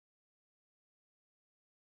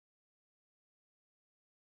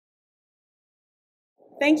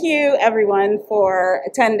Thank you, everyone, for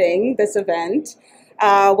attending this event.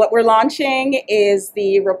 What we're launching is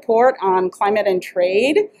the report on climate and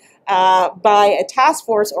trade by a task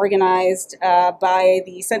force organized by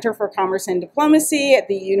the Center for Commerce and Diplomacy at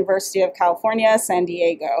the University of California, San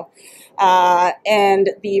Diego.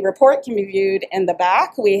 And the report can be viewed in the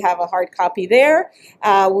back. We have a hard copy there.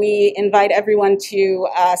 We invite everyone to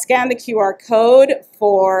scan the QR code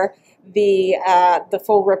for the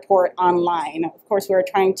full report online. Of course, we're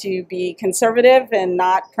trying to be conservative and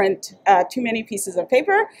not print too many pieces of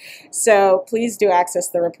paper, so please do access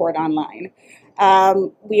the report online.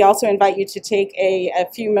 We also invite you to take a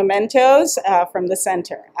few mementos from the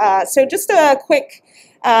center. So just a quick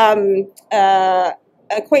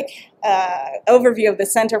overview of the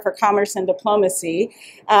Center for Commerce and Diplomacy.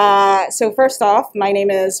 So first off, my name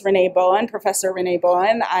is Renee Bowen, Professor Renee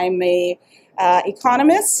Bowen. I'm a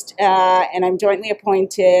economist, and I'm jointly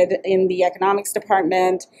appointed in the Economics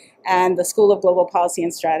Department and the School of Global Policy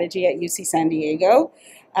and Strategy at UC San Diego.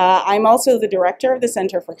 I'm also the director of the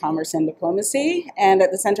Center for Commerce and Diplomacy, and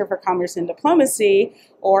at the Center for Commerce and Diplomacy,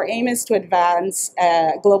 our aim is to advance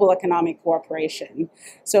global economic cooperation.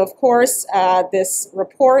 So of course, this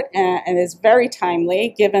report and is very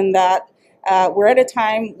timely, given that we're at a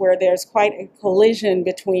time where there's quite a collision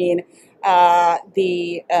between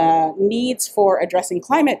the needs for addressing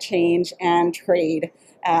climate change and trade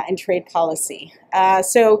policy.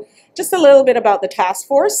 So just a little bit about the task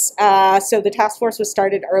force. So the task force was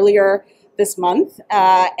started earlier this month,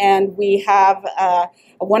 and we have a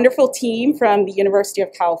wonderful team from the University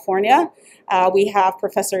of California. We have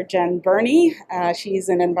Professor Jen Burney. She's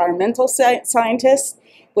an environmental scientist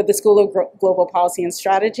with the School of Global Policy and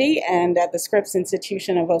Strategy and at the Scripps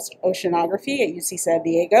Institution of Oceanography at UC San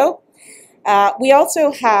Diego. We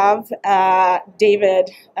also have David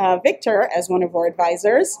Victor as one of our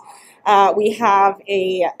advisors. We have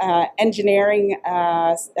an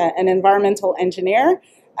environmental engineer,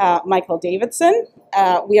 Michael Davidson.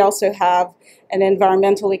 We also have an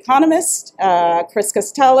environmental economist, Chris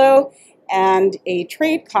Costello, and a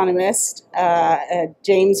trade economist,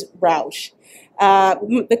 James Rausch.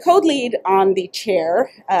 The co-lead on the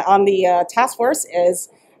task force is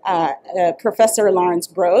Professor Lawrence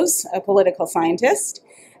Brose, a political scientist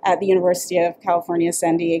at the University of California,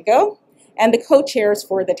 San Diego. And the co-chairs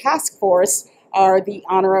for the task force are the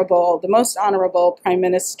most honorable Prime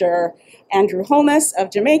Minister Andrew Holness of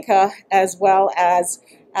Jamaica, as well as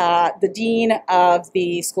the Dean of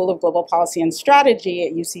the School of Global Policy and Strategy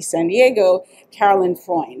at UC San Diego, Carolyn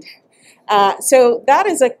Freund. So that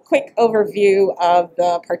is a quick overview of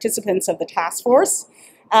the participants of the task force.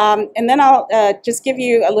 And then I'll just give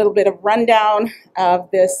you a little bit of rundown of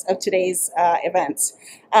today's events.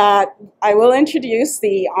 I will introduce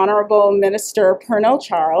the Honorable Minister Pernell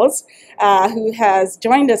Charles, who has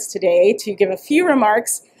joined us today to give a few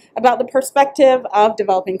remarks about the perspective of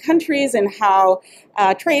developing countries and how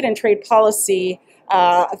trade and trade policy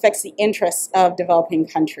affects the interests of developing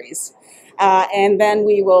countries. And then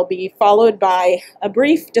we will be followed by a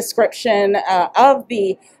brief description of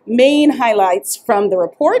the main highlights from the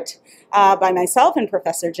report by myself and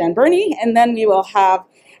Professor Jen Burney. And then we will have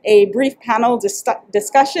a brief panel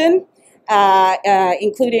discussion,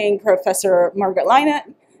 including Professor Margaret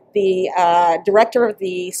Lynott, the director of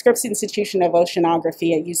the Scripps Institution of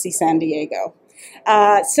Oceanography at UC San Diego.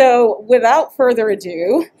 So without further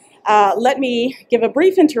ado, let me give a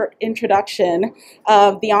brief introduction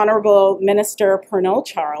of the Honorable Minister Pernell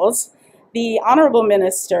Charles. The Honorable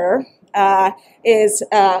Minister is,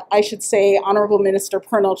 I should say, Honorable Minister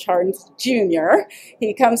Pernell Charles Jr.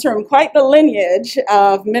 He comes from quite the lineage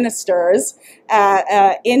of ministers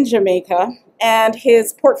in Jamaica, and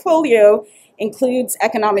his portfolio includes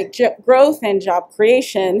economic growth and job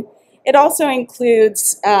creation. It also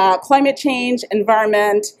includes climate change,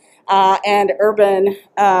 environment, and urban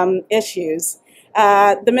issues.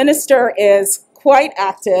 The minister is quite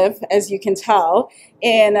active, as you can tell,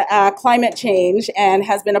 in climate change and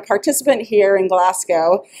has been a participant here in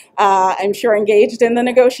Glasgow, I'm sure engaged in the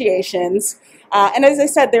negotiations. And as I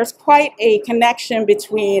said, there's quite a connection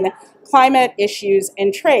between climate issues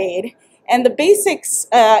and trade. And the basics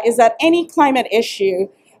is that any climate issue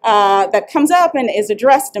that comes up and is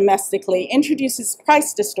addressed domestically introduces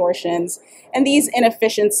price distortions, and these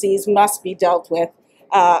inefficiencies must be dealt with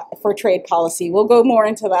for trade policy. We'll go more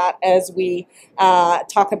into that as we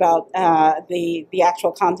talk about the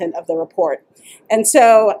actual content of the report. And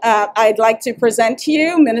so I'd like to present to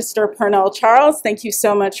you Minister Pernell Charles. Thank you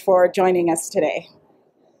so much for joining us today.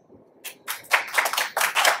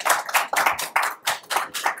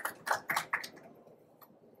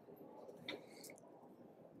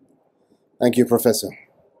 Thank you, Professor.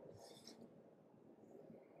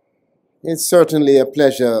 It's certainly a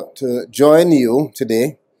pleasure to join you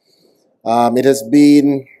today. It has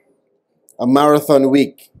been a marathon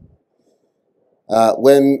week.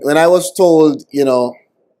 When I was told,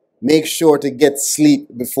 make sure to get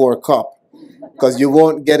sleep before COP, because you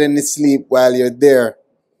won't get any sleep while you're there.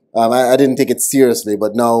 I didn't take it seriously,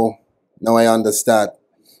 but now I understand.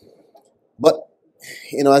 But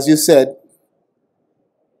as you said,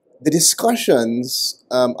 the discussions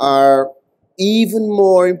are even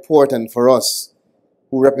more important for us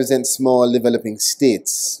who represent small developing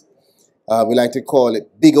states. We like to call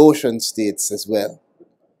it big ocean states as well.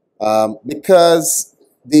 Because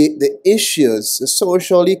the issues, the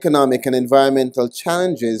social, economic, and environmental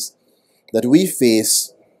challenges that we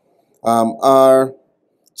face are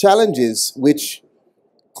challenges which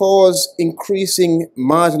cause increasing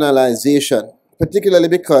marginalization, particularly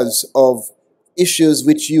because of issues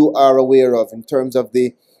which you are aware of in terms of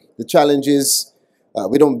the challenges.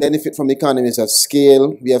 We don't benefit from economies of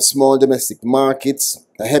scale. We have small domestic markets,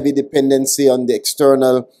 a heavy dependency on the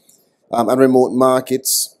external and remote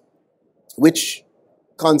markets, which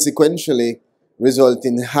consequentially result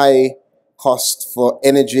in high cost for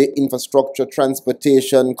energy, infrastructure,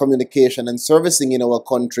 transportation, communication, and servicing in our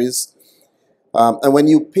countries. And when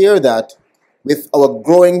you pair that with our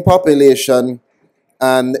growing population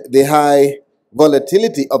and the high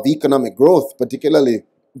volatility of economic growth, particularly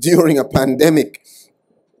during a pandemic,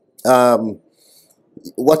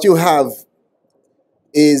 what you have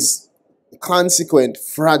is consequent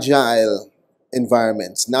fragile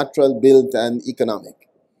environments, natural, built, and economic.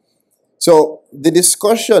 So the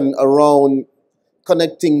discussion around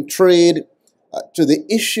connecting trade to the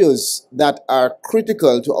issues that are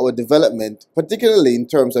critical to our development, particularly in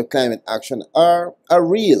terms of climate action, are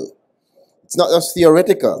real. It's not just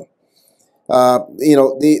theoretical.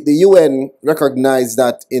 The UN recognized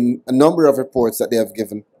that in a number of reports that they have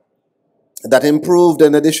given, that improved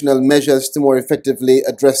and additional measures to more effectively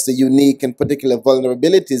address the unique and particular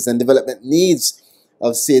vulnerabilities and development needs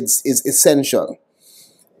of SIDS is essential.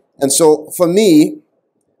 And so for me,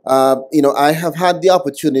 I have had the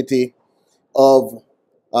opportunity of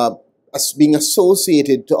being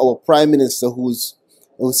associated to our Prime Minister who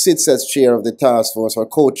sits as chair of the task force or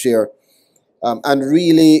co-chair, and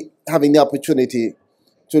really having the opportunity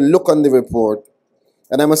to look on the report.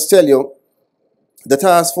 And I must tell you, the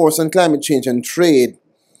task force on climate change and trade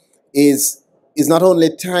is not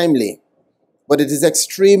only timely, but it is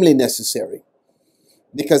extremely necessary.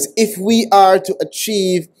 Because if we are to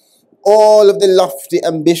achieve all of the lofty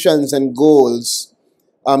ambitions and goals,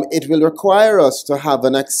 it will require us to have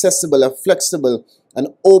an accessible, a flexible, and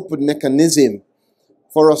open mechanism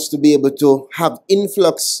for us to be able to have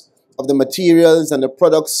influx of the materials and the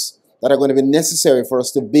products that are going to be necessary for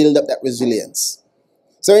us to build up that resilience.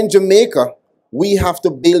 So in Jamaica, we have to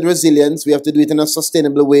build resilience. We have to do it in a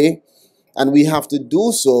sustainable way. And we have to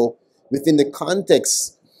do so within the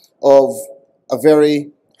context of a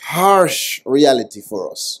very harsh reality for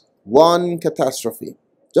us. One catastrophe,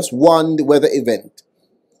 just one weather event,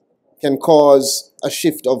 can cause a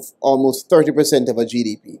shift of almost 30% of our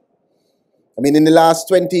GDP. I mean, in the last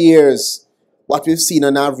 20 years, what we've seen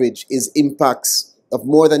on average is impacts of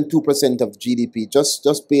more than 2% of GDP,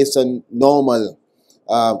 just based on normal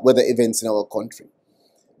weather events in our country.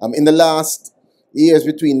 In the last years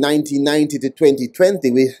between 1990 to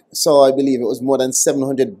 2020, we saw, I believe it was more than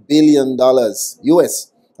 $700 billion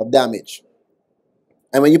US of damage.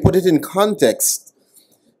 And when you put it in context,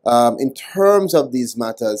 in terms of these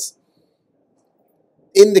matters,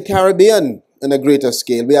 in the Caribbean, on a greater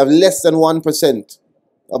scale, we have less than 1%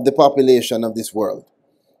 of the population of this world.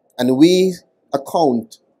 And we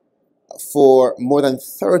account for more than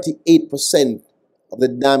 38% of the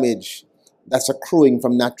damage that's accruing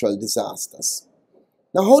from natural disasters.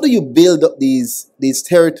 Now, how do you build up these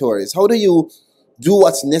territories? How do you do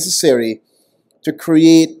what's necessary to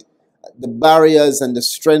create the barriers and the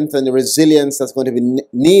strength and the resilience that's going to be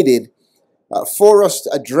needed for us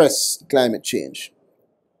to address climate change?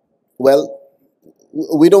 Well,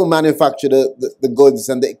 we don't manufacture the goods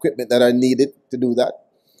and the equipment that are needed to do that.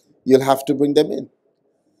 You'll have to bring them in.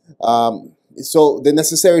 So the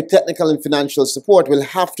necessary technical and financial support will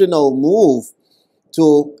have to now move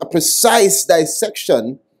to a precise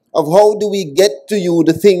dissection of how do we get to you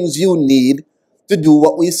the things you need to do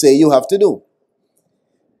what we say you have to do.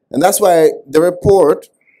 And that's why the report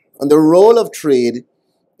on the role of trade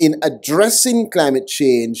in addressing climate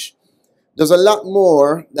change does a lot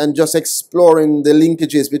more than just exploring the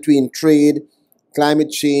linkages between trade, climate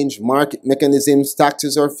change, market mechanisms,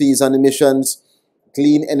 taxes or fees on emissions,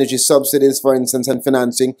 clean energy subsidies, for instance, and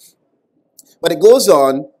financing. But it goes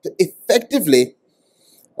on to effectively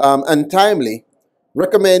and timely,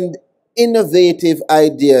 recommend innovative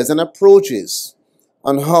ideas and approaches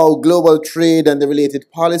on how global trade and the related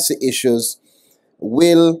policy issues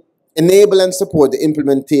will enable and support the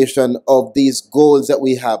implementation of these goals that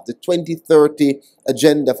we have, the 2030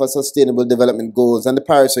 Agenda for Sustainable Development Goals and the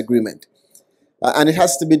Paris Agreement. And it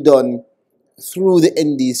has to be done through the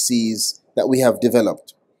NDCs that we have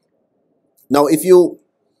developed. Now, if you,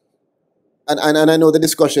 and I know the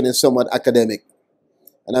discussion is somewhat academic,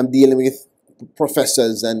 and I'm dealing with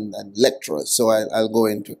professors and lecturers, so I'll go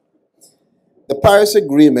into it. The Paris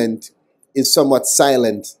Agreement is somewhat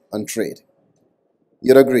silent on trade.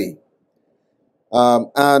 You'd agree.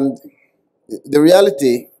 And the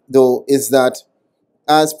reality, though, is that,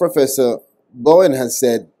 as Professor Bowen has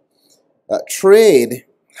said, trade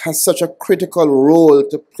has such a critical role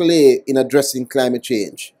to play in addressing climate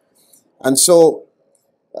change. And so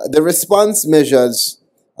the response measures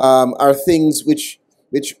are things which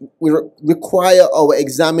will require our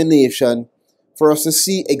examination for us to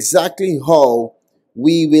see exactly how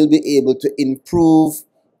we will be able to improve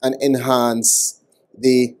and enhance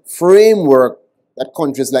the framework that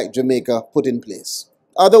countries like Jamaica put in place.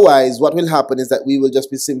 Otherwise, what will happen is that we will just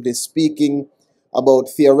be simply speaking about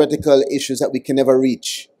theoretical issues that we can never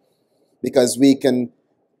reach, because we can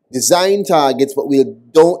design targets, but we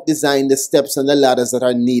don't design the steps and the ladders that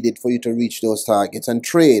are needed for you to reach those targets. And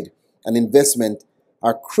trade and investment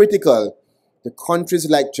are critical to countries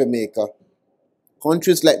like Jamaica,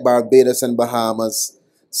 countries like Barbados and Bahamas,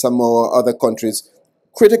 some more other countries,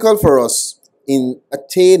 critical for us in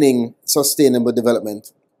attaining sustainable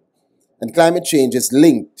development. And climate change is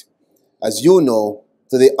linked, as you know,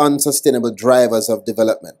 to the unsustainable drivers of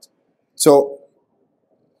development. So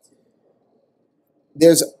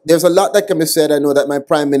there's a lot that can be said. I know that my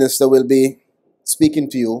Prime Minister will be speaking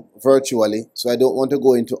to you virtually, so I don't want to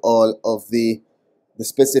go into all of the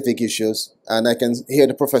specific issues. And I can hear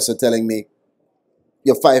the professor telling me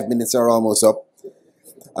your 5 minutes are almost up.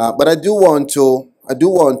 But I do want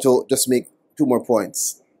to just make two more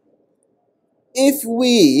points. If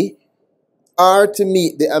we are to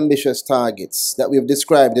meet the ambitious targets that we've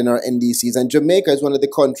described in our NDCs, and Jamaica is one of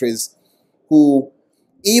the countries who,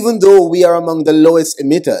 even though we are among the lowest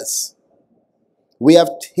emitters, we have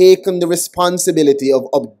taken the responsibility of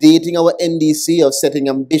updating our NDC, of setting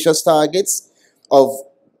ambitious targets, of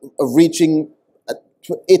reaching a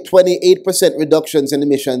 28% reductions in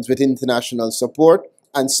emissions with international support,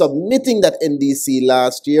 and submitting that NDC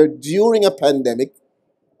last year during a pandemic,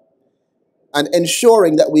 and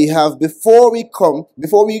ensuring that we have, before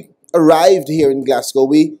we arrived here in Glasgow,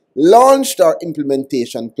 we launched our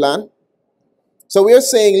implementation plan. So we are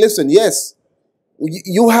saying, listen, yes,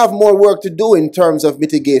 you have more work to do in terms of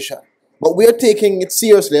mitigation, but we are taking it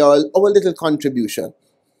seriously, our little contribution.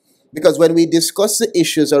 Because when we discuss the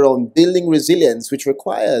issues around building resilience, which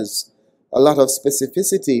requires a lot of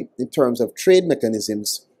specificity in terms of trade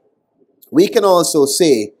mechanisms, we can also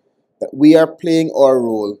say that we are playing our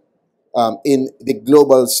role in the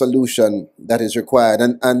global solution that is required.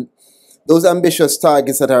 And those ambitious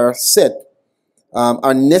targets that are set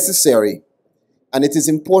are necessary. And it is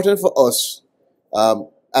important for us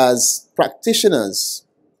as practitioners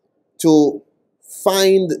to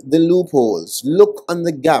find the loopholes, look on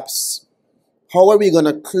the gaps. How are we going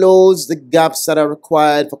to close the gaps that are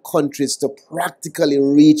required for countries to practically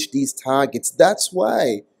reach these targets? That's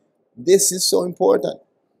why this is so important.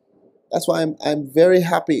 That's why I'm very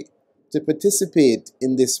happy to participate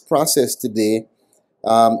in this process today.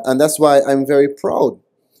 And that's why I'm very proud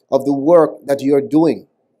of the work that you're doing,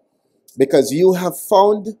 because you have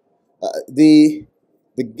found the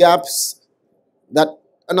gaps that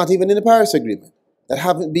are not even in the Paris Agreement, that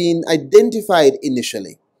haven't been identified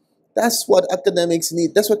initially. That's what academics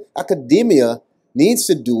need. That's what academia needs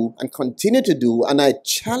to do and continue to do. And I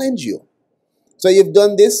challenge you. So you've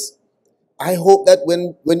done this. I hope that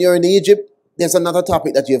when you're in Egypt, there's another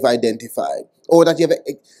topic that you've identified, or that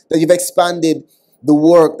you've expanded the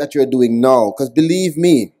work that you're doing now. Because believe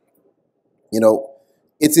me,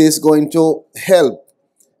 it is going to help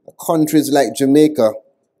countries like Jamaica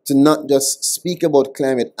to not just speak about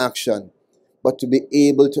climate action, but to be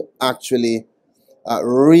able to actually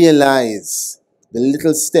realize the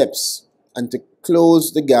little steps and to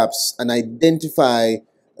close the gaps and identify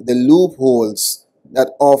the loopholes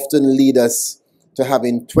that often lead us to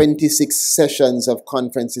having 26 sessions of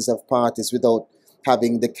conferences of parties without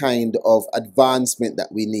having the kind of advancement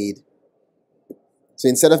that we need. So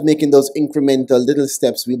instead of making those incremental little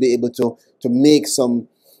steps, we'll be able to make some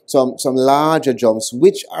larger jumps,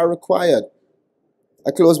 which are required.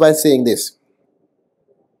 I close by saying this.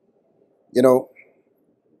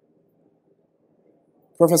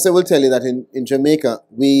 Professor will tell you that in Jamaica,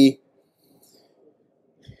 we're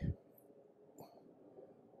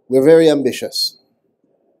very ambitious.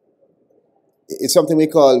 It's something we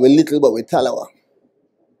call, we're little but we're talawa.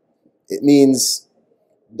 It means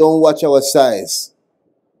don't watch our size.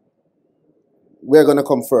 We're going to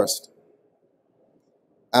come first.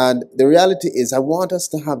 And the reality is, I want us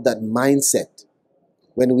to have that mindset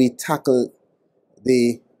when we tackle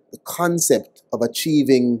the concept of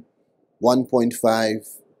achieving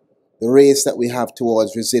 1.5, the race that we have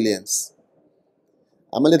towards resilience.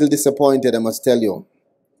 I'm a little disappointed, I must tell you,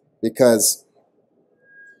 because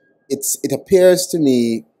it appears to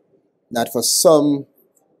me that for some,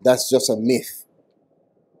 that's just a myth.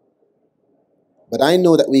 But I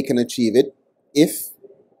know that we can achieve it if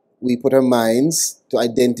we put our minds to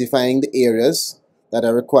identifying the areas that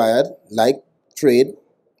are required, like trade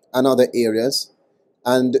and other areas.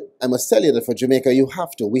 And I must tell you that for Jamaica,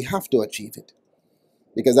 we have to achieve it.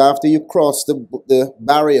 Because after you cross the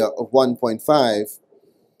barrier of 1.5,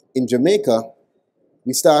 in Jamaica,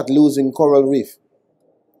 we start losing coral reef,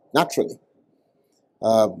 naturally.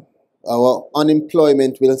 Our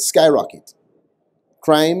unemployment will skyrocket.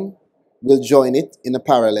 Crime will join it in a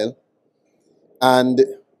parallel. And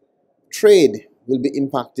trade will be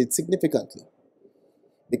impacted significantly.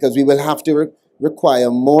 Because we will have to require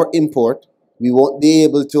more import. We won't be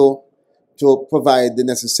able to provide the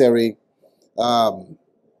necessary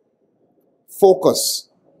focus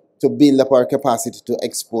to build up our capacity to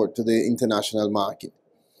export to the international market.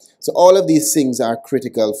 So all of these things are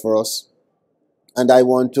critical for us. And I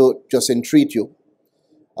want to just entreat you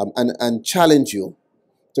and challenge you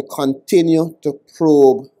to continue to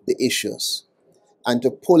probe the issues and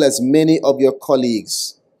to pull as many of your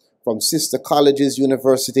colleagues from sister colleges,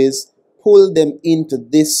 universities, pull them into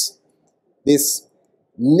this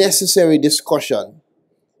necessary discussion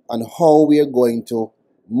on how we are going to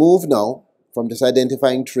move now from just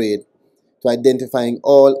identifying trade to identifying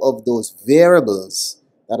all of those variables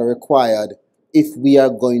that are required if we are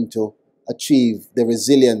going to achieve the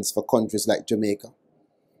resilience for countries like Jamaica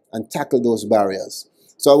and tackle those barriers.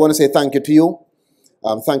 So I want to say thank you to you.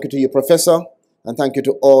 Thank you to you, Professor, and thank you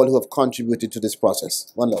to all who have contributed to this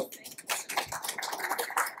process. One love.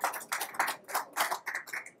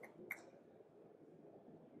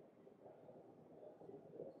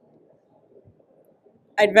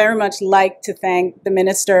 I'd very much like to thank the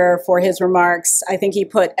minister for his remarks. I think he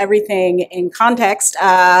put everything in context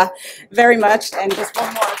very much, and just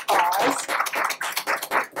one more applause.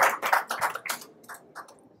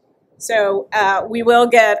 So we will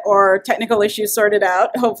get our technical issues sorted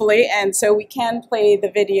out, hopefully, and so we can play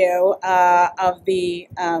the video of the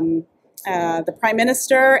Prime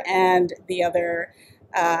Minister and the other,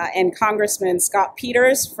 and Congressman Scott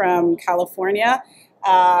Peters from California,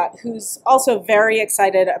 who's also very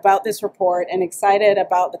excited about this report and excited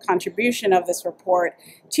about the contribution of this report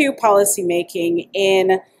to policymaking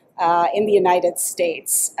in the United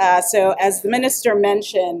States. So as the minister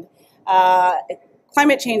mentioned,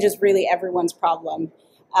 climate change is really everyone's problem.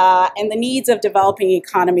 And the needs of developing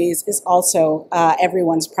economies is also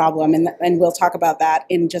everyone's problem, and we'll talk about that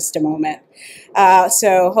in just a moment.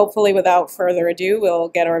 So hopefully, without further ado, we'll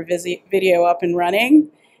get our video up and running,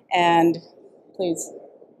 and please.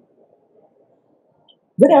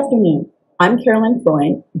 Good afternoon. I'm Carolyn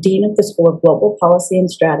Freund, Dean of the School of Global Policy and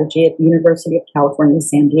Strategy at the University of California,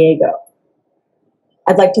 San Diego.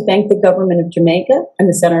 I'd like to thank the government of Jamaica and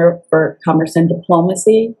the Center for Commerce and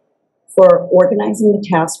Diplomacy for organizing the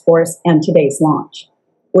task force and today's launch.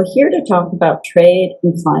 We're here to talk about trade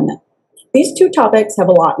and climate. These two topics have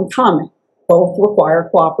a lot in common. Both require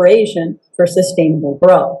cooperation for sustainable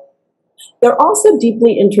growth. They're also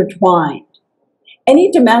deeply intertwined.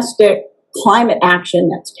 Any domestic climate action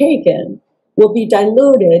that's taken will be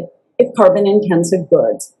diluted if carbon-intensive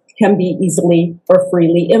goods can be easily or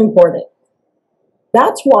freely imported.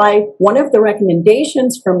 That's why one of the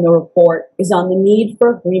recommendations from the report is on the need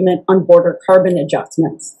for agreement on border carbon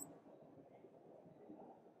adjustments.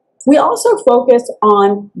 We also focus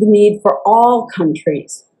on the need for all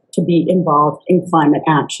countries to be involved in climate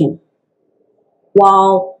action.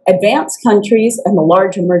 While advanced countries and the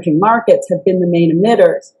large emerging markets have been the main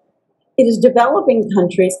emitters, it is developing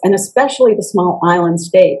countries, and especially the small island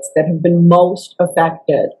states, that have been most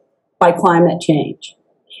affected by climate change.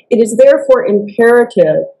 It is therefore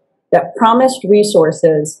imperative that promised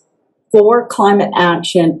resources for climate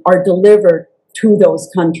action are delivered to those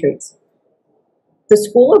countries. The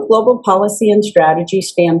School of Global Policy and Strategy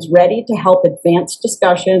stands ready to help advance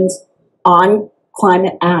discussions on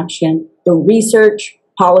climate action through research,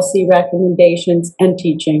 policy recommendations, and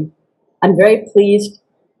teaching. I'm very pleased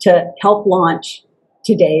to help launch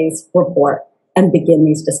today's report and begin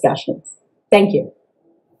these discussions. Thank you.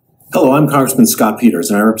 Hello, I'm Congressman Scott Peters,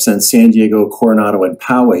 and I represent San Diego, Coronado, and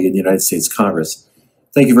Poway in the United States Congress.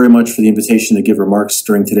 Thank you very much for the invitation to give remarks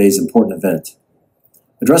during today's important event.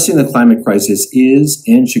 Addressing the climate crisis is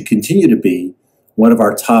and should continue to be one of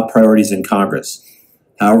our top priorities in Congress.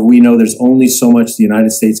 However, we know there's only so much the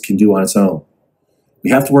United States can do on its own. We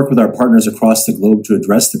have to work with our partners across the globe to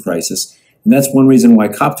address the crisis, and that's one reason why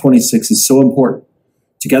COP26 is so important.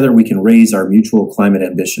 Together, we can raise our mutual climate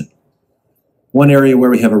ambition. One area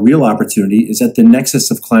where we have a real opportunity is at the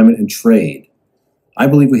nexus of climate and trade. I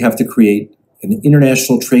believe we have to create an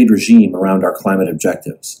international trade regime around our climate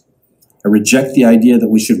objectives. I reject the idea that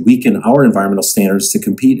we should weaken our environmental standards to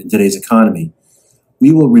compete in today's economy.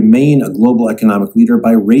 We will remain a global economic leader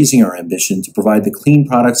by raising our ambition to provide the clean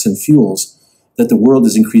products and fuels that the world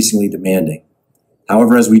is increasingly demanding.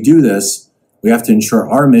 However, as we do this, we have to ensure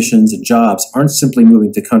our emissions and jobs aren't simply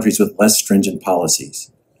moving to countries with less stringent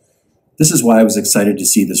policies. This is why I was excited to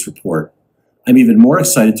see this report. I'm even more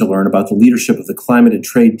excited to learn about the leadership of the Climate and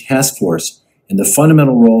Trade Task Force and the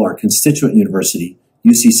fundamental role our constituent university,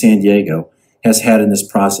 UC San Diego, has had in this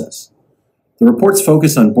process. The report's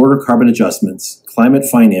focus on border carbon adjustments, climate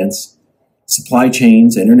finance, supply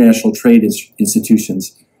chains, and international trade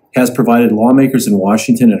institutions has provided lawmakers in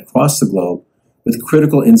Washington and across the globe with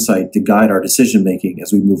critical insight to guide our decision-making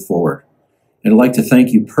as we move forward. And I'd like to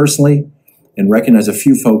thank you personally and recognize a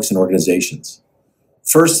few folks and organizations.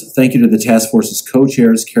 First, thank you to the task force's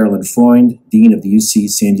co-chairs, Carolyn Freund, Dean of the UC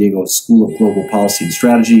San Diego School of Global Policy and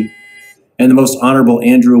Strategy, and the Most Honorable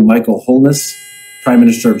Andrew Michael Holness, Prime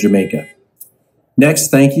Minister of Jamaica. Next,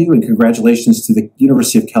 thank you and congratulations to the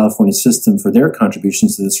University of California System for their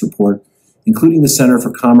contributions to this report, including the Center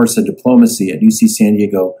for Commerce and Diplomacy at UC San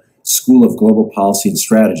Diego School of Global Policy and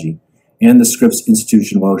Strategy, and the Scripps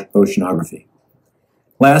Institution of Oceanography.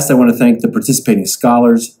 Last, I want to thank the participating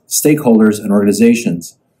scholars, stakeholders, and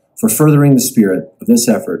organizations for furthering the spirit of this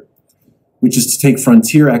effort, which is to take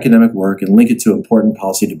frontier academic work and link it to important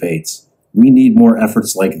policy debates. We need more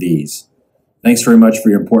efforts like these. Thanks very much for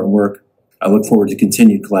your important work. I look forward to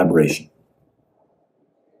continued collaboration.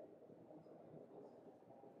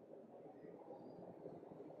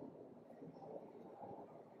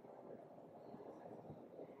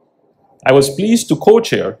 I was pleased to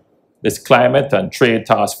co-chair this Climate and Trade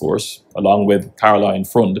Task Force, along with Caroline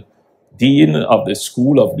Freund, Dean of the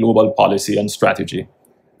School of Global Policy and Strategy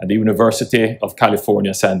at the University of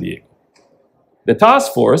California, San Diego. The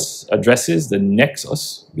task force addresses the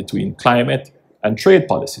nexus between climate and trade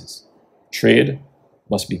policies. Trade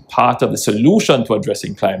must be part of the solution to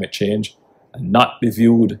addressing climate change and not be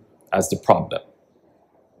viewed as the problem.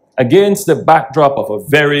 Against the backdrop of a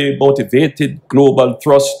very motivated global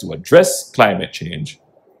thrust to address climate change,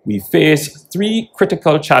 we face three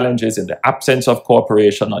critical challenges in the absence of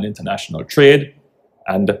cooperation on international trade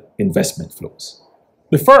and investment flows.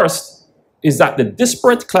 The first is that the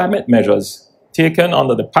disparate climate measures taken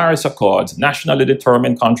under the Paris Accords' nationally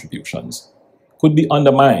determined contributions could be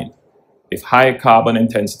undermined if high carbon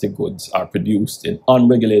intensity goods are produced in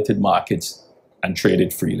unregulated markets and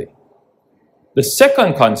traded freely. The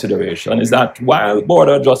second consideration is that while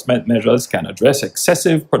border adjustment measures can address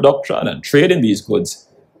excessive production and trade in these goods,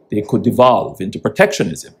 they could devolve into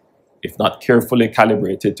protectionism if not carefully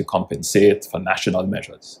calibrated to compensate for national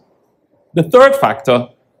measures. The third factor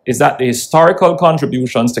is that the historical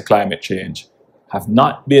contributions to climate change have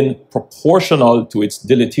not been proportional to its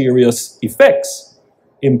deleterious effects,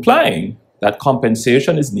 implying that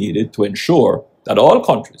compensation is needed to ensure that all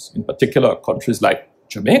countries, in particular countries like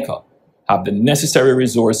Jamaica, have the necessary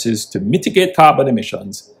resources to mitigate carbon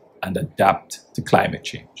emissions and adapt to climate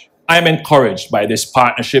change. I am encouraged by this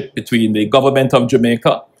partnership between the government of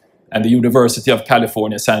Jamaica and the University of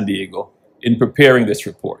California, San Diego in preparing this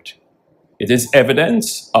report. It is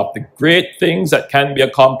evidence of the great things that can be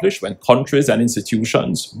accomplished when countries and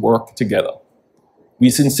institutions work together. We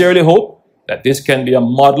sincerely hope that this can be a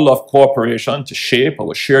model of cooperation to shape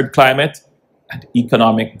our shared climate and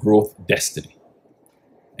economic growth destiny.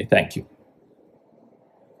 I thank you.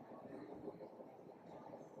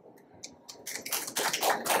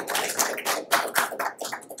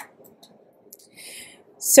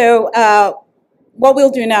 So what we'll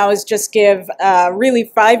do now is just give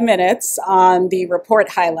really 5 minutes on the report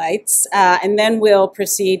highlights, and then we'll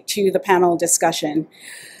proceed to the panel discussion.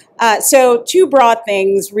 So two broad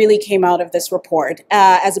things really came out of this report.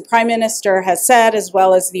 As the Prime Minister has said, as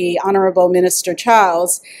well as the Honourable Minister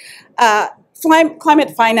Charles,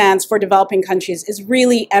 Climate finance for developing countries is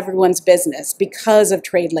really everyone's business because of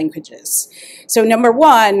trade linkages. So number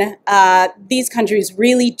one, these countries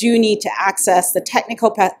really do need to access the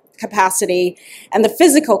technical capacity and the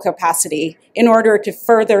physical capacity in order to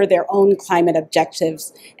further their own climate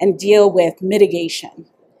objectives and deal with mitigation.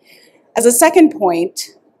 As a second point,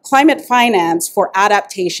 climate finance for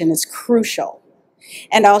adaptation is crucial.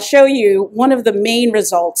 And I'll show you one of the main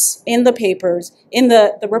results in the papers, in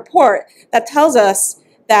the report, that tells us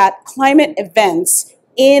that climate events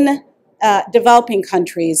in developing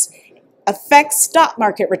countries affect stock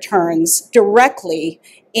market returns directly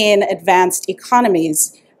in advanced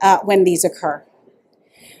economies when these occur.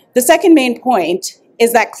 The second main point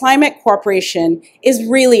is that climate cooperation is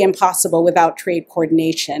really impossible without trade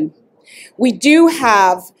coordination. We do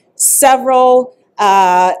have several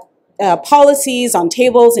policies on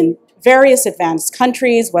tables in various advanced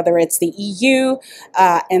countries, whether it's the EU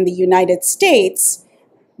and the United States,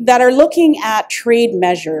 that are looking at trade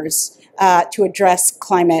measures to address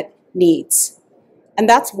climate needs. And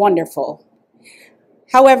that's wonderful.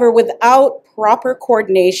 However, without proper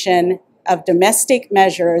coordination of domestic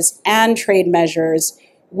measures and trade measures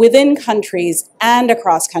within countries and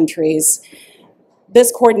across countries,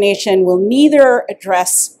 this coordination will neither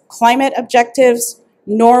address climate objectives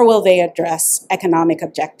nor will they address economic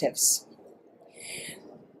objectives.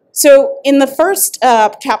 So in the first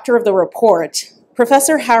chapter of the report,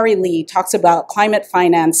 Professor Harry Lee talks about climate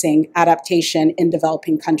financing adaptation in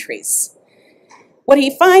developing countries. What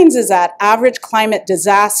he finds is that average climate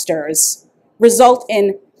disasters result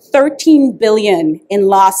in 13 billion in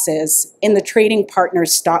losses in the trading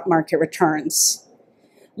partners' stock market returns.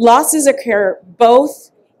 Losses occur both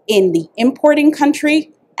in the importing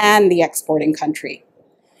country and the exporting country.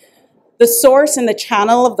 The source and the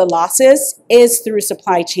channel of the losses is through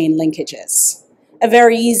supply chain linkages. A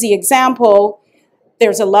very easy example,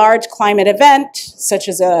 there's a large climate event, such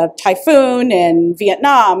as a typhoon in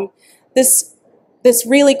Vietnam. This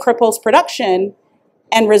really cripples production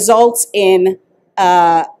and results in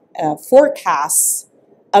forecasts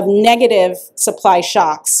of negative supply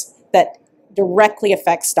shocks that directly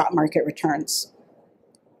affect stock market returns.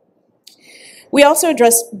 We also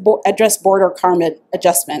address border carbon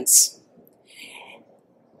adjustments.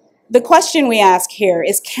 The question we ask here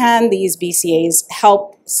is, can these BCAs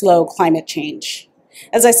help slow climate change?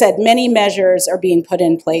 As I said, many measures are being put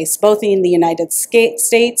in place, both in the United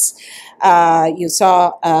States. You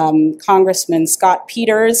saw Congressman Scott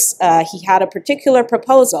Peters. He had a particular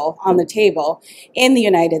proposal on the table in the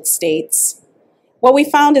United States. What we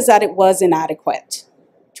found is that it was inadequate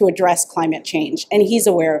to address climate change, and he's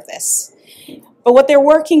aware of this. But what they're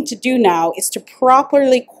working to do now is to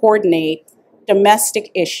properly coordinate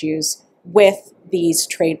domestic issues with these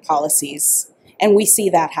trade policies. And we see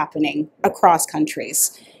that happening across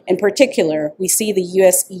countries. In particular, we see the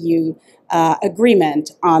US-EU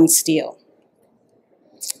agreement on steel.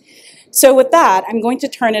 So with that, I'm going to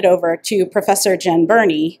turn it over to Professor Jen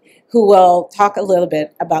Burney, who will talk a little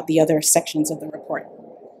bit about the other sections of the report.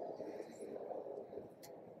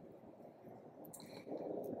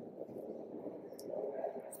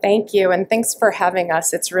 Thank you, and thanks for having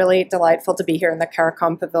us. It's really delightful to be here in the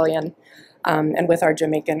CARICOM Pavilion and with our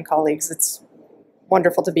Jamaican colleagues. It's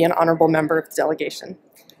wonderful to be an honorable member of the delegation.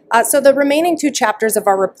 So the remaining two chapters of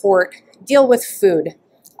our report deal with food,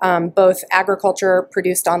 both agriculture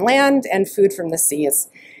produced on land and food from the seas.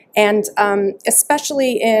 And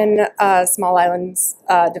especially in small islands,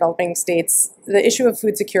 developing states, the issue of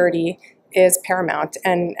food security is paramount.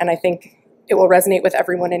 And I think it will resonate with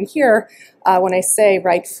everyone in here when I say,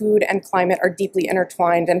 right, food and climate are deeply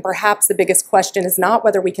intertwined. And perhaps the biggest question is not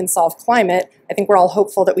whether we can solve climate. I think we're all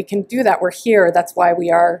hopeful that we can do that. We're here. That's why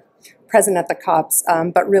we are present at the COPs.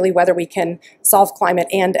 But really whether we can solve climate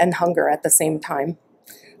and end hunger at the same time.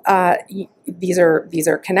 These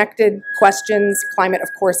are connected questions. Climate, of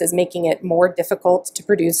course, is making it more difficult to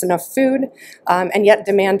produce enough food, and yet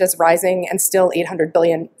demand is rising, and still 800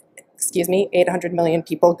 million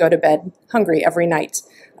people go to bed hungry every night.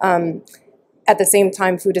 At the same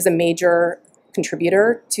time, food is a major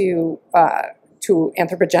contributor to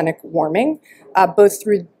anthropogenic warming, both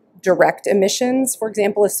through direct emissions, for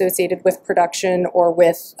example, associated with production or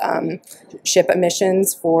with ship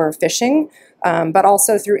emissions for fishing, but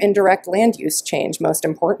also through indirect land use change, most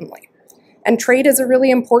importantly. And trade is a really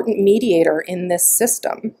important mediator in this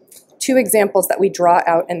system. Two examples that we draw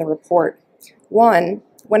out in the report. One,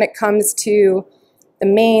 when it comes to the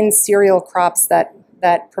main cereal crops that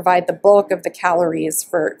provide the bulk of the calories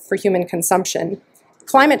for human consumption,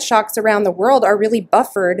 climate shocks around the world are really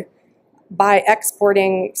buffered by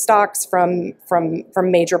exporting stocks from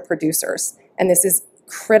major producers. And this is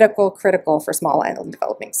critical for small island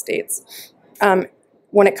developing states.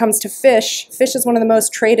 When it comes to fish, fish is one of the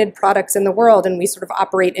most traded products in the world, and we sort of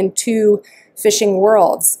operate in two fishing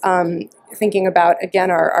worlds. Thinking about,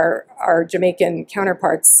 again, our Jamaican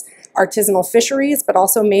counterparts, artisanal fisheries, but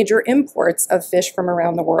also major imports of fish from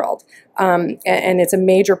around the world. And it's a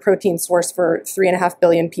major protein source for 3.5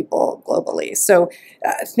 billion people globally. So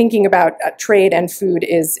thinking about trade and food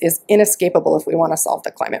is inescapable if we want to solve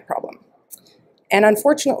the climate problem. And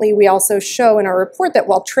unfortunately, we also show in our report that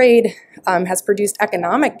while trade has produced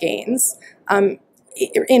economic gains,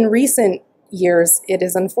 in recent years, it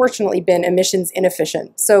has unfortunately been emissions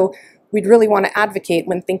inefficient. So we'd really want to advocate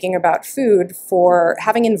when thinking about food for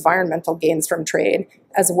having environmental gains from trade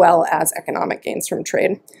as well as economic gains from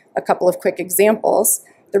trade. A couple of quick examples.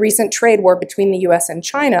 The recent trade war between the US and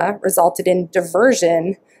China resulted in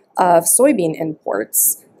diversion of soybean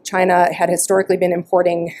imports. China had historically been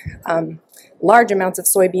importing large amounts of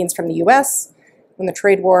soybeans from the US. When the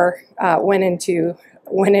trade war went into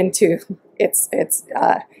its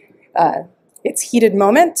heated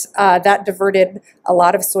moment, that diverted a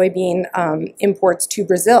lot of soybean imports to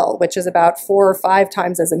Brazil, which is about 4 or 5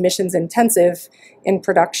 times as emissions intensive in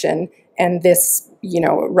production. And this,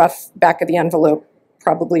 rough back of the envelope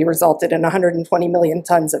probably resulted in 120 million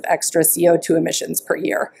tons of extra CO2 emissions per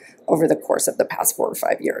year over the course of the past 4 or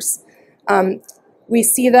 5 years. We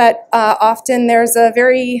see that often there's a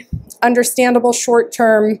very understandable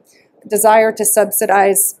short-term desire to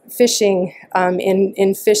subsidize fishing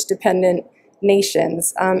in fish-dependent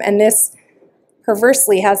nations. And this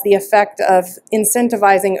perversely has the effect of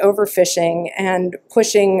incentivizing overfishing and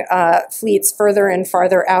pushing fleets further and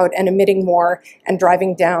farther out and emitting more and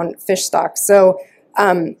driving down fish stocks. So,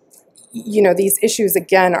 these issues,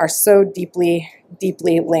 again, are so deeply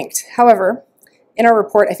linked. However, in our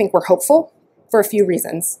report, I think we're hopeful for a few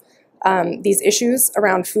reasons. These issues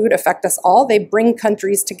around food affect us all. They bring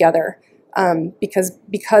countries together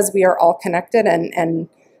because we are all connected and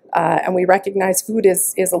we recognize food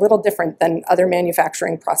is a little different than other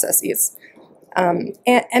manufacturing processes. And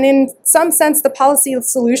in some sense, the policy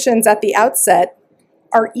solutions at the outset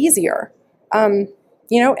are easier. End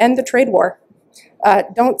the trade war.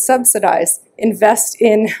 Don't subsidize. Invest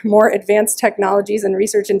in more advanced technologies and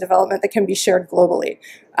research and development that can be shared globally.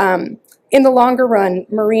 In the longer run,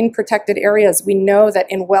 marine protected areas, we know that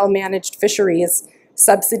in well-managed fisheries,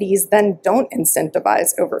 subsidies then don't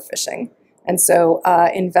incentivize overfishing. And so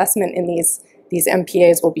investment in these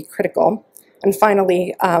MPAs will be critical. And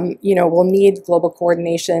finally, we'll need global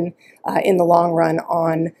coordination in the long run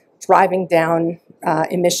on driving down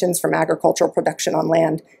emissions from agricultural production on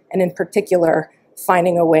land, and in particular,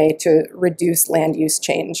 finding a way to reduce land use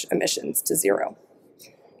change emissions to zero.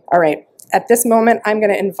 All right. At this moment, I'm going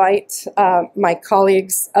to invite my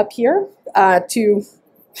colleagues up here to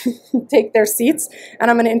take their seats, and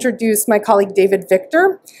I'm going to introduce my colleague David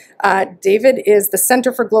Victor. David is the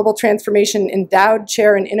Center for Global Transformation Endowed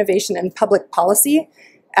Chair in Innovation and Public Policy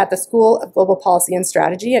at the School of Global Policy and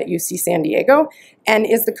Strategy at UC San Diego, and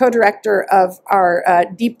is the co-director of our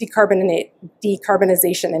Deep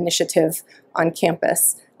Decarbonization Initiative on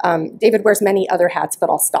campus. David wears many other hats, but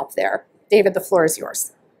I'll stop there. David, the floor is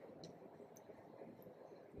yours.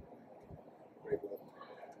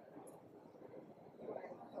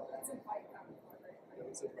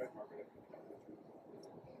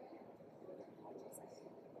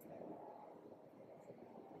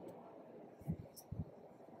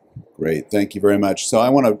 Great, thank you very much. So I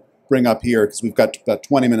want to bring up here, because we've got about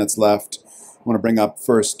 20 minutes left, I want to bring up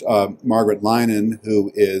first Margaret Leinen,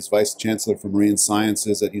 who is Vice Chancellor for Marine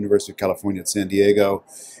Sciences at University of California at San Diego,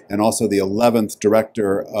 and also the 11th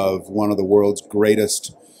Director of one of the world's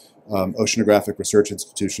greatest oceanographic research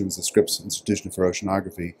institutions, the Scripps Institution for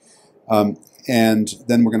Oceanography. And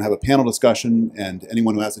then we're going to have a panel discussion, and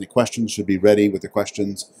anyone who has any questions should be ready with the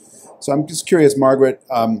questions. So I'm just curious, Margaret,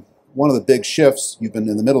 one of the big shifts, you've been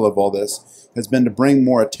in the middle of all this, has been to bring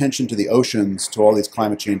more attention to the oceans to all these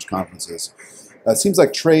climate change conferences. It seems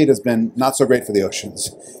like trade has been not so great for the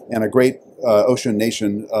oceans, and a great ocean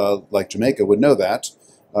nation like Jamaica would know that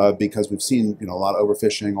because we've seen a lot of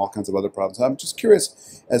overfishing, all kinds of other problems. I'm just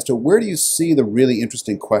curious as to where do you see the really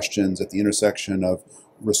interesting questions at the intersection of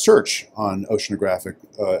research on oceanographic,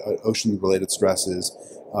 ocean-related stresses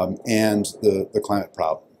and the climate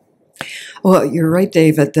problem? Well, you're right,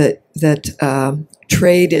 David, that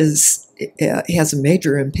trade has a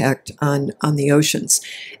major impact on the oceans.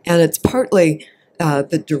 And it's partly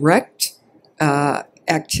the direct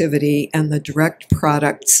activity and the direct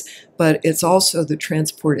products, but it's also the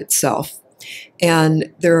transport itself.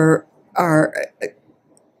 And there are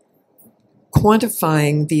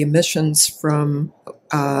quantifying the emissions from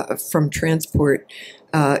transport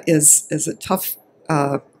is a tough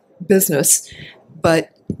business,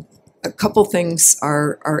 but a couple things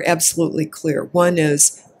are absolutely clear. One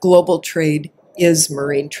is global trade is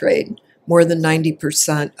marine trade. More than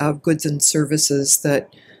 90% of goods and services that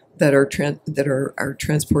are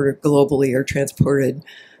transported globally are transported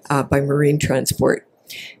by marine transport.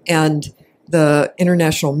 And the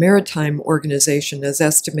International Maritime Organization has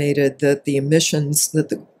estimated that the emissions, that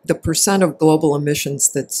the percent of global emissions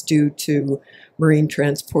that's due to marine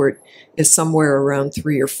transport is somewhere around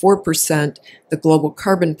 3 or 4%. The Global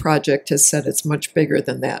Carbon Project has said it's much bigger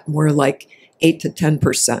than that, more like 8 to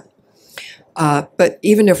 10%. But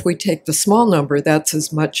even if we take the small number, that's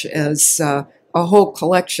as much as a whole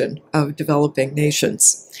collection of developing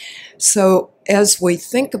nations. So as we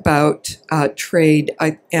think about trade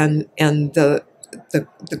and the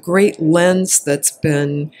great lens that's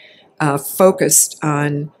been focused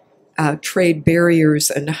on trade barriers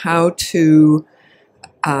and how to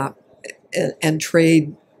and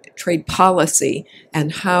trade policy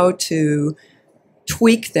and how to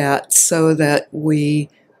tweak that so that we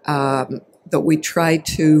try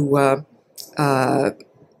to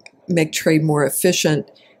make trade more efficient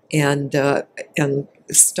and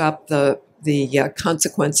stop the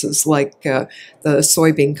consequences like the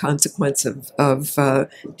soybean consequence of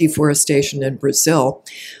deforestation in Brazil.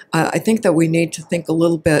 I think that we need to think a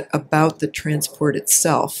little bit about the transport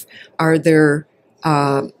itself. Are there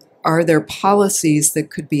policies that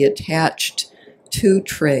could be attached to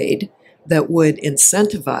trade that would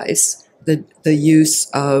incentivize the use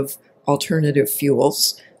of alternative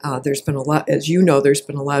fuels? There's been a lot, as you know, there's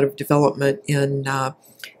been a lot of development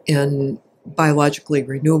in biologically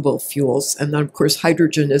renewable fuels, and then of course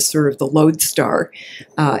hydrogen is sort of the lodestar,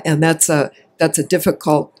 and that's a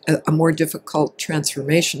more difficult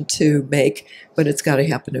transformation to make, but it's got to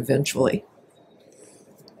happen eventually.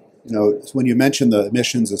 You know, when you mentioned the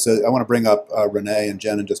emissions, I want to bring up Renee and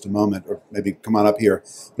Jen in just a moment, or maybe come on up here.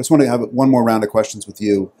 I just want to have one more round of questions with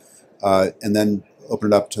you, and then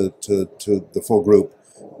open it up to the full group.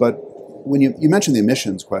 But when you mentioned the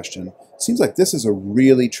emissions question, it seems like this is a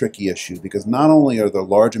really tricky issue because not only are there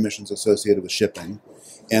large emissions associated with shipping,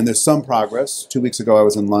 and there's some progress. 2 weeks ago I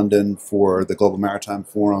was in London for the Global Maritime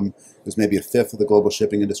Forum. There's maybe a fifth of the global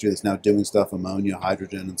shipping industry that's now doing stuff, ammonia,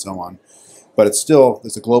 hydrogen, and so on. But it's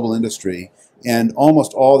a global industry, and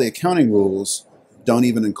almost all the accounting rules don't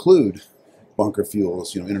even include bunker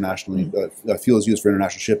fuels, internationally, fuels used for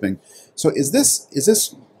international shipping. So do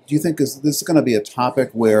you think is this going to be a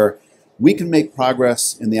topic where we can make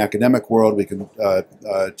progress in the academic world? We can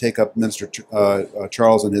take up Minister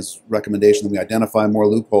Charles and his recommendation that we identify more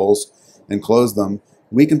loopholes and close them.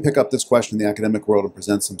 We can pick up this question in the academic world and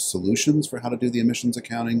present some solutions for how to do the emissions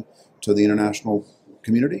accounting to the international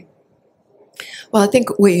community? Well, I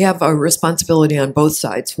think we have a responsibility on both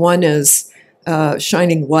sides. One is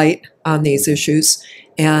shining light on these issues,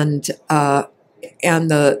 and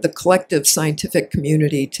the collective scientific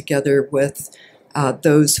community, together with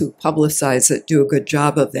those who publicize it, do a good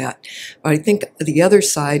job of that. But I think the other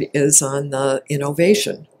side is on the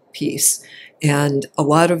innovation piece, and a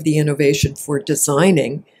lot of the innovation for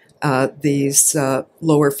designing these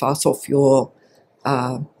lower fossil fuel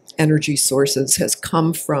energy sources has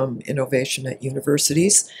come from innovation at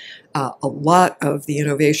universities. A lot of the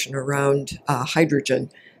innovation around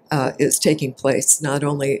hydrogen is taking place, not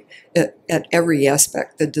only at every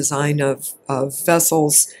aspect, the design of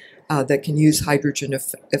vessels that can use hydrogen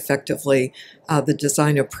effectively, the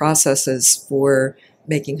design of processes for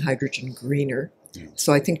making hydrogen greener.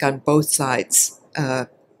 So I think on both sides,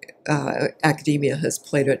 academia has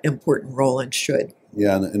played an important role and should.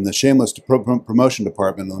 Yeah, in the shameless promotion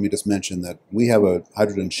department, let me just mention that we have a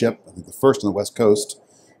hydrogen ship, I think the first on the West Coast,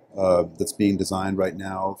 that's being designed right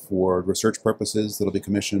now for research purposes. That'll be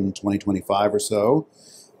commissioned 2025 or so.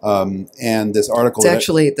 And this article... It's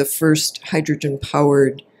actually the first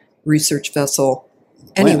hydrogen-powered research vessel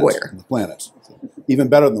anywhere. On the planet. Even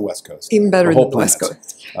better than the West Coast. Even better than the West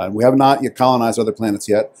Coast. We have not yet colonized other planets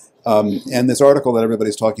yet. And this article that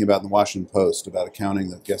everybody's talking about in the Washington Post about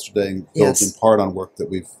accounting that yesterday builds in part on work that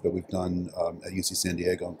we've done at UC San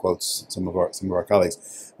Diego and quotes some of our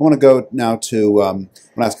colleagues. I want to go now to I'm going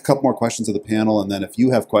to ask a couple more questions of the panel, and then if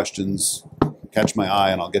you have questions, catch my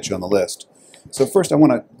eye and I'll get you on the list. So first, I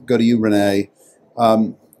want to go to you, Renee.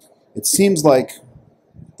 It seems like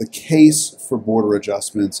the case for border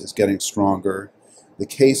adjustments is getting stronger. The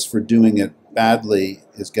case for doing it badly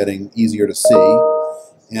is getting easier to see.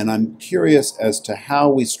 And I'm curious as to how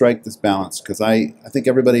we strike this balance, because I think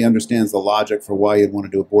everybody understands the logic for why you'd want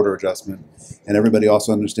to do a border adjustment, and everybody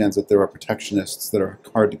also understands that there are protectionists that are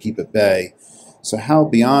hard to keep at bay. So how,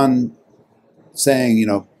 beyond saying, you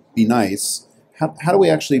know, be nice, how do we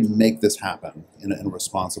actually make this happen in a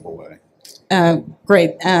responsible way?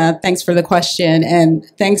 Great. Thanks for the question, and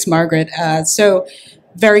thanks, Margaret. So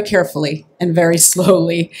very carefully and very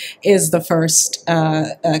slowly is the first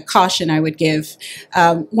caution I would give.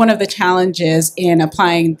 One of the challenges in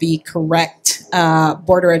applying the correct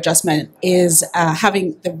border adjustment is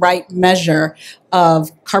having the right measure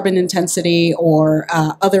of carbon intensity or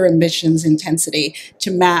other emissions intensity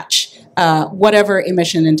to match whatever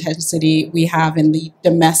emission intensity we have in the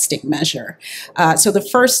domestic measure. So the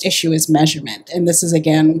first issue is measurement, and this is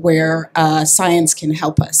again where science can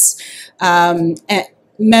help us.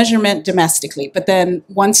 Measurement domestically, but then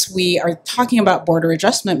once we are talking about border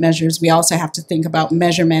adjustment measures, we also have to think about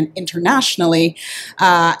measurement internationally,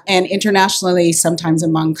 and internationally sometimes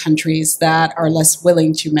among countries that are less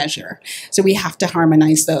willing to measure. So we have to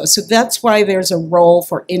harmonize those. So that's why there's a role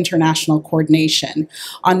for international coordination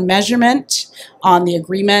on measurement, on the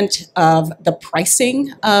agreement of the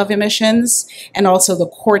pricing of emissions, and also the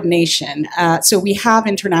coordination. So we have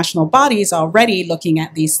international bodies already looking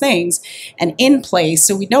at these things and in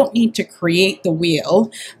place, so we don't need to create the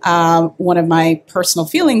wheel. One of my personal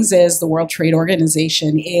feelings is the World Trade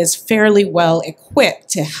Organization is fairly well equipped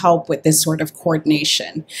to help with this sort of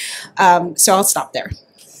coordination. So I'll stop there.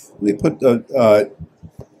 Let me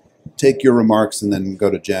take your remarks and then go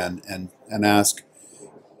to Jen and ask,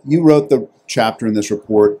 you wrote the chapter in this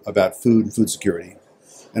report about food and food security.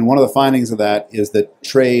 And one of the findings of that is that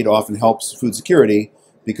trade often helps food security,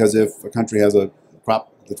 because if a country has a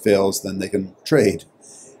crop that fails, then they can trade.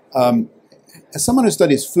 As someone who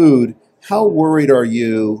studies food, how worried are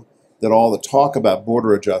you that all the talk about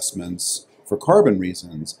border adjustments for carbon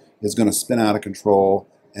reasons is going to spin out of control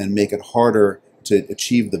and make it harder to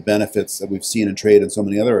achieve the benefits that we've seen in trade in so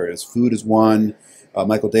many other areas? Food is one.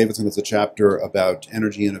 Michael Davidson has a chapter about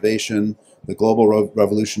energy innovation. The global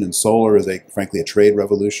revolution in solar is, frankly, a trade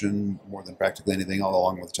revolution more than practically anything, all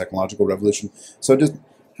along with the technological revolution. So just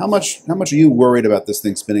how much are you worried about this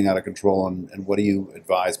thing spinning out of control, and what do you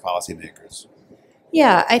advise policymakers?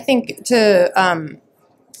 Yeah, I think to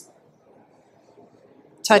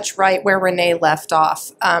touch right where Renee left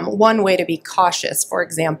off, one way to be cautious, for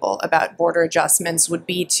example, about border adjustments would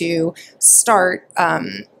be to start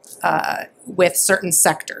with certain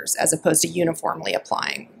sectors as opposed to uniformly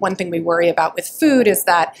applying. One thing we worry about with food is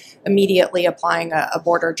that immediately applying a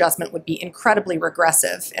border adjustment would be incredibly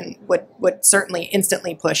regressive and would certainly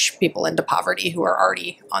instantly push people into poverty who are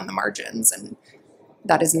already on the margins, and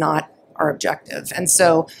that is not our objective. And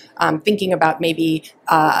so thinking about maybe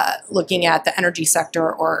looking at the energy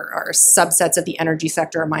sector or subsets of the energy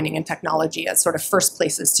sector, mining and technology, as sort of first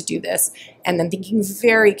places to do this, and then thinking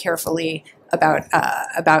very carefully about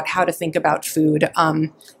how to think about food,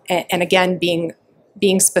 and again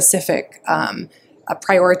being specific,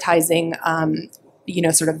 prioritizing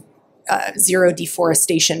sort of zero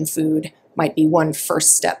deforestation food might be one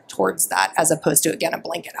first step towards that, as opposed to, again, a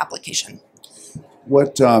blanket application.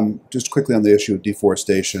 What, just quickly on the issue of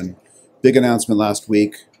deforestation, big announcement last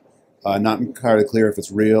week, not entirely clear if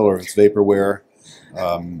it's real or if it's vaporware,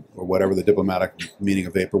 or whatever the diplomatic meaning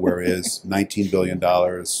of vaporware is, $19 billion,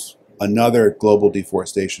 another global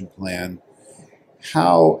deforestation plan.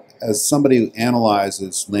 How, as somebody who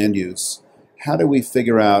analyzes land use, how do we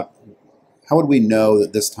figure out, how would we know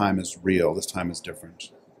that this time is real, this time is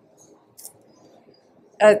different?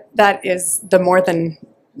 That is the more than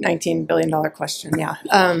 $19 billion question, yeah.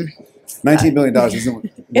 $19 billion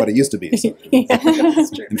isn't what it used to be. So. Yeah, that's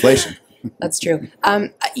true. Inflation. That's true.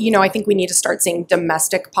 I think we need to start seeing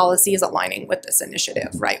domestic policies aligning with this initiative,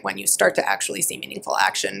 right? When you start to actually see meaningful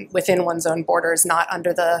action within one's own borders, not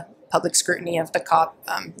under the public scrutiny of the COP,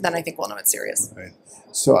 then I think we'll know it's serious. Right.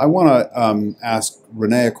 So I want to ask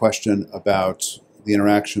Renee a question about the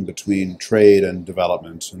interaction between trade and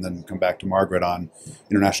development, and then come back to Margaret on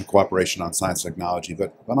international cooperation on science and technology.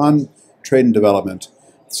 But on trade and development,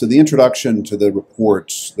 so the introduction to the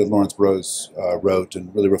report that Lawrence Burroughs wrote,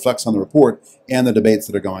 and really reflects on the report and the debates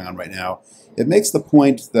that are going on right now, it makes the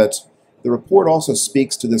point that the report also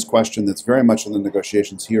speaks to this question that's very much in the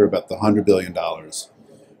negotiations here about the $100 billion.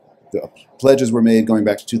 The pledges were made going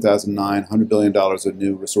back to 2009, $100 billion of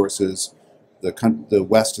new resources. The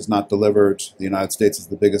West has not delivered. The United States is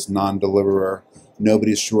the biggest non-deliverer.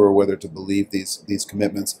 Nobody's sure whether to believe these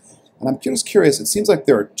commitments. And I'm just curious, it seems like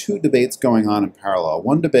there are two debates going on in parallel.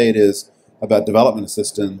 One debate is about development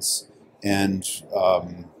assistance and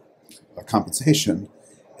compensation.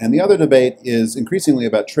 And the other debate is increasingly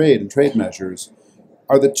about trade and trade measures.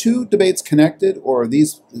 Are the two debates connected, or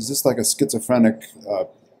is this like a schizophrenic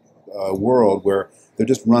world where they're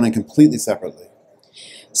just running completely separately?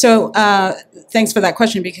 So thanks for that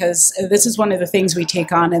question, because this is one of the things we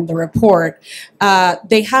take on in the report.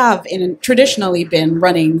 They have traditionally been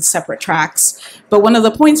running separate tracks, but one of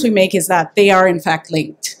the points we make is that they are in fact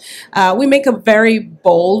linked. We make a very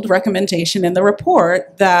bold recommendation in the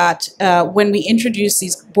report that when we introduce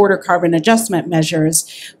these border carbon adjustment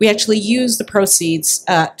measures, we actually use the proceeds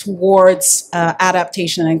towards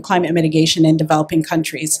adaptation and climate mitigation in developing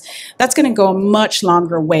countries. That's going to go a much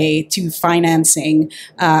longer way to financing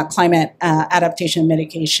climate adaptation and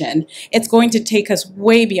mitigation. It's going to take us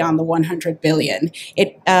way beyond the 100 billion.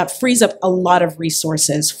 It frees up a lot of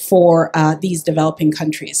resources for these developing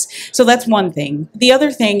countries. So that's one thing. The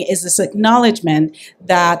other thing is this acknowledgement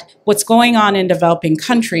that what's going on in developing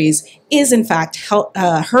countries is in fact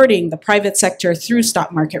hurting the private sector through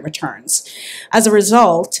stock market returns. As a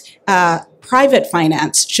result, private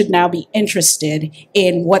finance should now be interested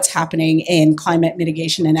in what's happening in climate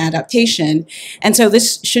mitigation and adaptation. And so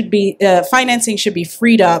this should be, financing should be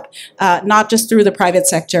freed up, not just through the private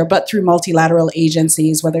sector, but through multilateral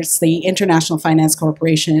agencies, whether it's the International Finance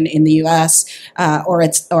Corporation in the US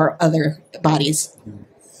or other bodies.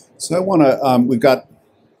 So I want to, we've got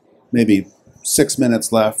maybe 6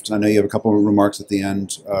 minutes left. I know you have a couple of remarks at the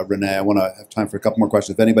end, Renee. I want to have time for a couple more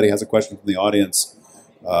questions. If anybody has a question from the audience,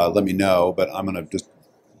 let me know, but I'm going to just,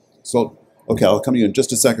 okay, I'll come to you in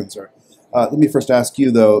just a second, sir. Let me first ask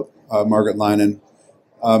you, though, Margaret Leinen,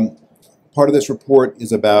 part of this report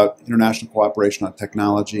is about international cooperation on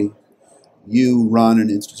technology. You run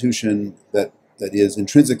an institution that is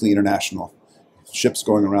intrinsically international, ships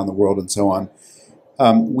going around the world and so on.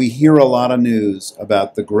 We hear a lot of news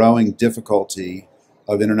about the growing difficulty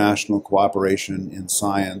of international cooperation in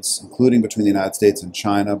science, including between the United States and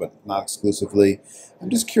China, but not exclusively. I'm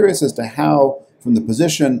just curious as to how, from the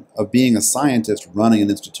position of being a scientist running an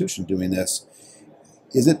institution doing this,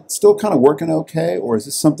 is it still kind of working okay, or is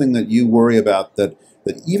this something that you worry about that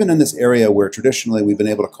even in this area where traditionally we've been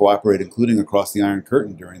able to cooperate, including across the Iron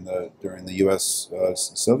Curtain during the U.S.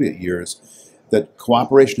 Soviet years, that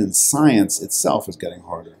cooperation in science itself is getting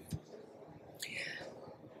harder?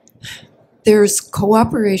 There's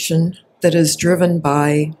cooperation that is driven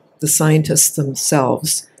by the scientists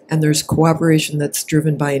themselves, and there's cooperation that's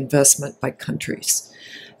driven by investment by countries.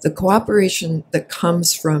 The cooperation that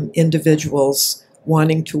comes from individuals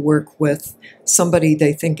wanting to work with somebody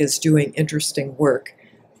they think is doing interesting work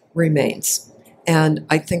remains. And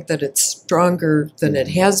I think that it's stronger than it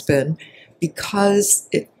has been because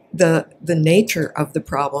the nature of the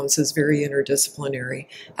problems is very interdisciplinary,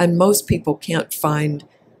 and most people can't find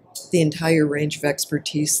the entire range of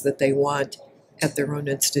expertise that they want at their own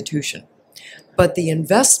institution. But the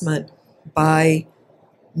investment by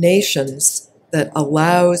nations that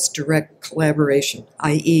allows direct collaboration,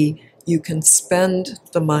 i.e., you can spend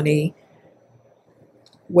the money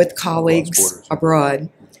with colleagues abroad,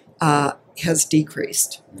 has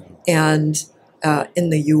decreased. And in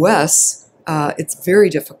the US, it's very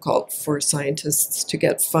difficult for scientists to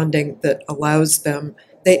get funding that allows them.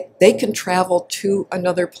 They can travel to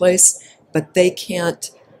another place, but they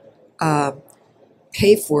can't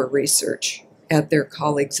pay for research at their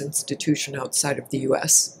colleagues' institution outside of the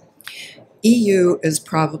US. EU is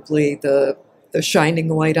probably the shining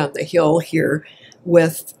light on the hill here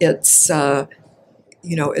with its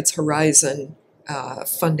its Horizon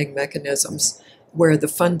funding mechanisms, where the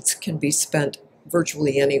funds can be spent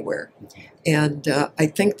virtually anywhere. And I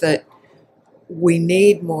think that we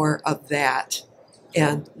need more of that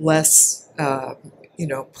and less,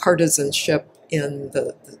 partisanship in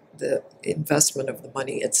the investment of the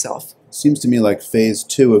money itself. Seems to me like phase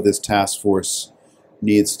 2 of this task force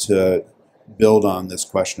needs to build on this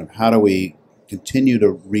question of how do we continue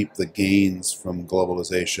to reap the gains from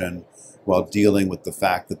globalization while dealing with the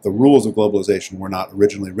fact that the rules of globalization were not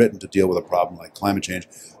originally written to deal with a problem like climate change.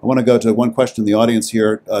 I want to go to one question in the audience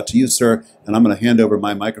here to you, sir, and I'm going to hand over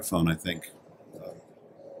my microphone, I think.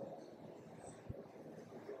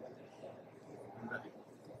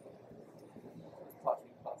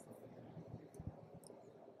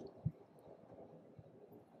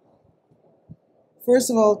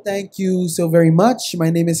 First of all, thank you so very much.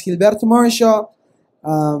 My name is Gilberto Mauricio.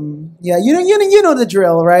 You know the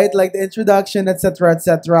drill, right? Like the introduction, etc.,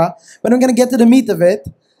 etc. But I'm gonna get to the meat of it.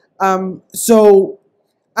 So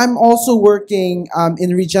I'm also working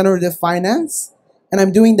in regenerative finance, and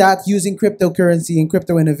I'm doing that using cryptocurrency and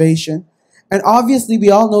crypto innovation. And obviously,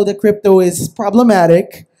 we all know that crypto is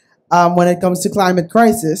problematic when it comes to climate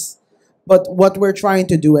crisis. but what we're trying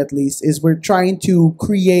to do at least is we're trying to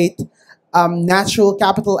create natural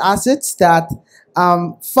capital assets that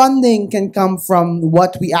funding can come from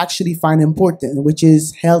what we actually find important, which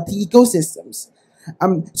is healthy ecosystems.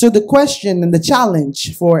 So the question and the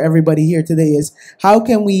challenge for everybody here today is how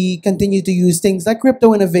can we continue to use things like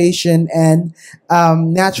crypto innovation and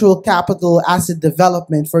natural capital asset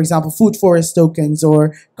development, for example, food forest tokens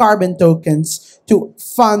or carbon tokens, to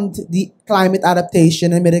fund the climate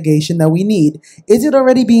adaptation and mitigation that we need? Is it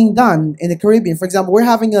already being done in the Caribbean? For example, we're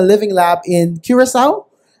having a living lab in Curacao.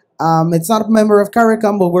 It's not a member of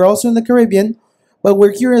CARICOM, but we're also in the Caribbean. But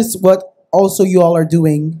we're curious what also you all are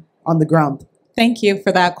doing on the ground. Thank you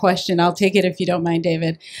for that question. I'll take it if you don't mind,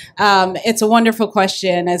 David. It's a wonderful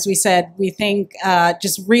question. As we said, we think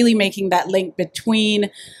just really making that link between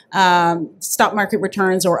stock market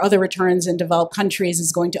returns or other returns in developed countries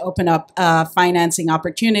is going to open up financing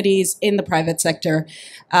opportunities in the private sector.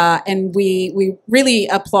 And we really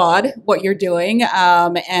applaud what you're doing.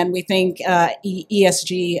 And we think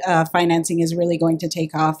ESG financing is really going to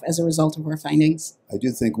take off as a result of our findings. I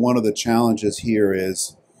do think one of the challenges here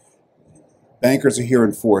is bankers are here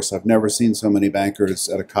in force. I've never seen so many bankers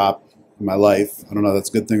at a COP in my life. I don't know if that's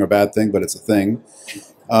a good thing or a bad thing, but it's a thing.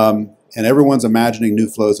 And everyone's imagining new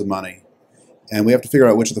flows of money. And we have to figure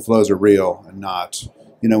out which of the flows are real and not.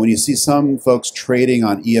 You know, when you see some folks trading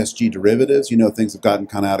on ESG derivatives, you know things have gotten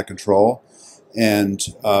kind of out of control. And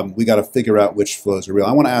we got to figure out which flows are real.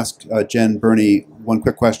 I want to ask Jen Burney one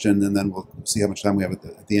quick question, and then we'll see how much time we have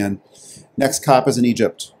at the end. Next COP is in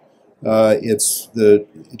Egypt. It's the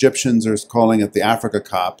Egyptians are calling it the Africa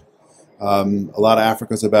COP. A lot of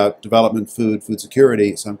Africa is about development, food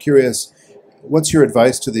security. So I'm curious, what's your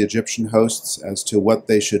advice to the Egyptian hosts as to what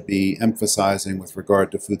they should be emphasizing with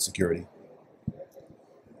regard to food security?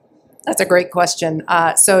 That's a great question.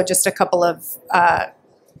 So just a couple of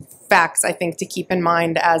facts, I think, to keep in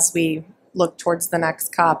mind as we look towards the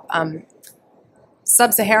next COP.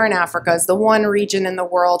 Sub-Saharan Africa is the one region in the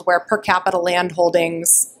world where per capita land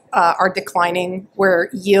holdings are declining, where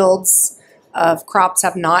yields of crops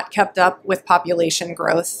have not kept up with population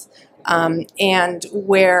growth, and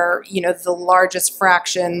where, you know, the largest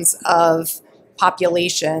fractions of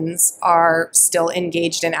populations are still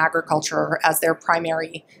engaged in agriculture as their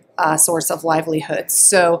primary source of livelihood.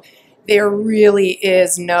 So there really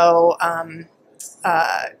is no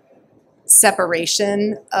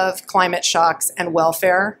separation of climate shocks and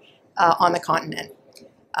welfare on the continent.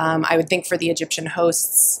 I would think for the Egyptian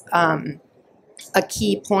hosts, a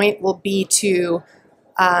key point will be to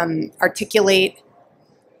articulate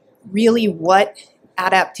really what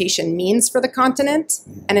adaptation means for the continent.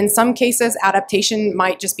 And in some cases, adaptation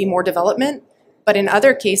might just be more development. But in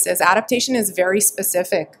other cases, adaptation is very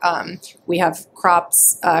specific. We have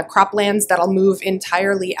croplands that'll move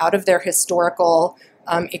entirely out of their historical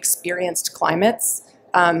experienced climates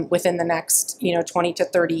within the next 20 to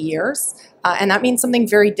 30 years. And that means something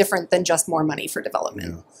very different than just more money for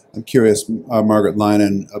development. Yeah. I'm curious, Margaret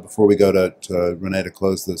Leinen, before we go to Renee to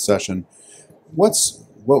close the session, what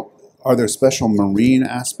are there special marine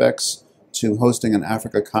aspects to hosting an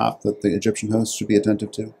Africa COP that the Egyptian hosts should be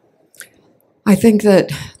attentive to? I think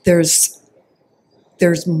that there's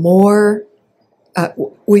more,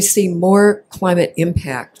 we see more climate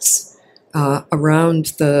impacts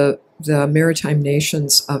around the maritime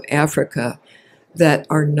nations of Africa that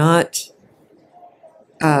are not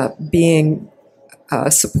being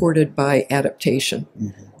supported by adaptation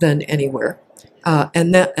than anywhere.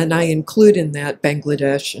 And I include in that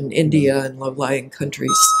Bangladesh and India and low-lying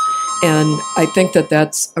countries. And I think that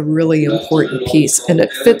that's a really important piece. And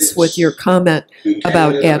it fits with your comment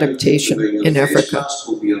about adaptation in Africa.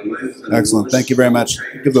 Excellent. Thank you very much.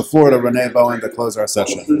 Give the floor to Renee Bowen to close our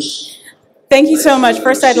session. Thank you so much.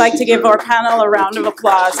 First, I'd like to give our panel a round of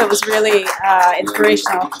applause. It was really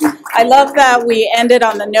inspirational. I love that we ended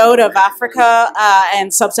on the note of Africa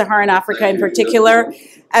and sub-Saharan Africa in particular.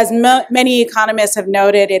 As many economists have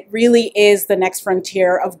noted, it really is the next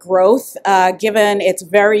frontier of growth, given its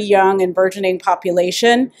very young and burgeoning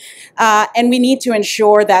population. And we need to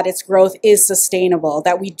ensure that its growth is sustainable,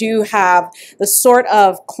 that we do have the sort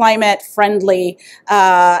of climate-friendly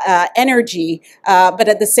energy, but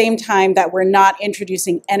at the same time that we're not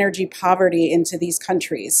introducing energy poverty into these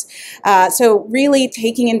countries. So really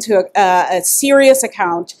taking into a serious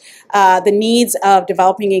account the needs of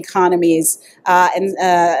developing economies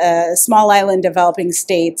and small island developing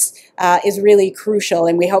states is really crucial,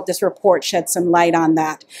 and we hope this report sheds some light on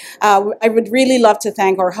that. I would really love to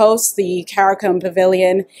thank our hosts, the CARICOM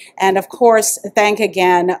Pavilion, and of course thank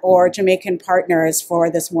again our Jamaican partners for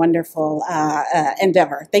this wonderful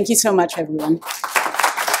endeavor. Thank you so much, everyone.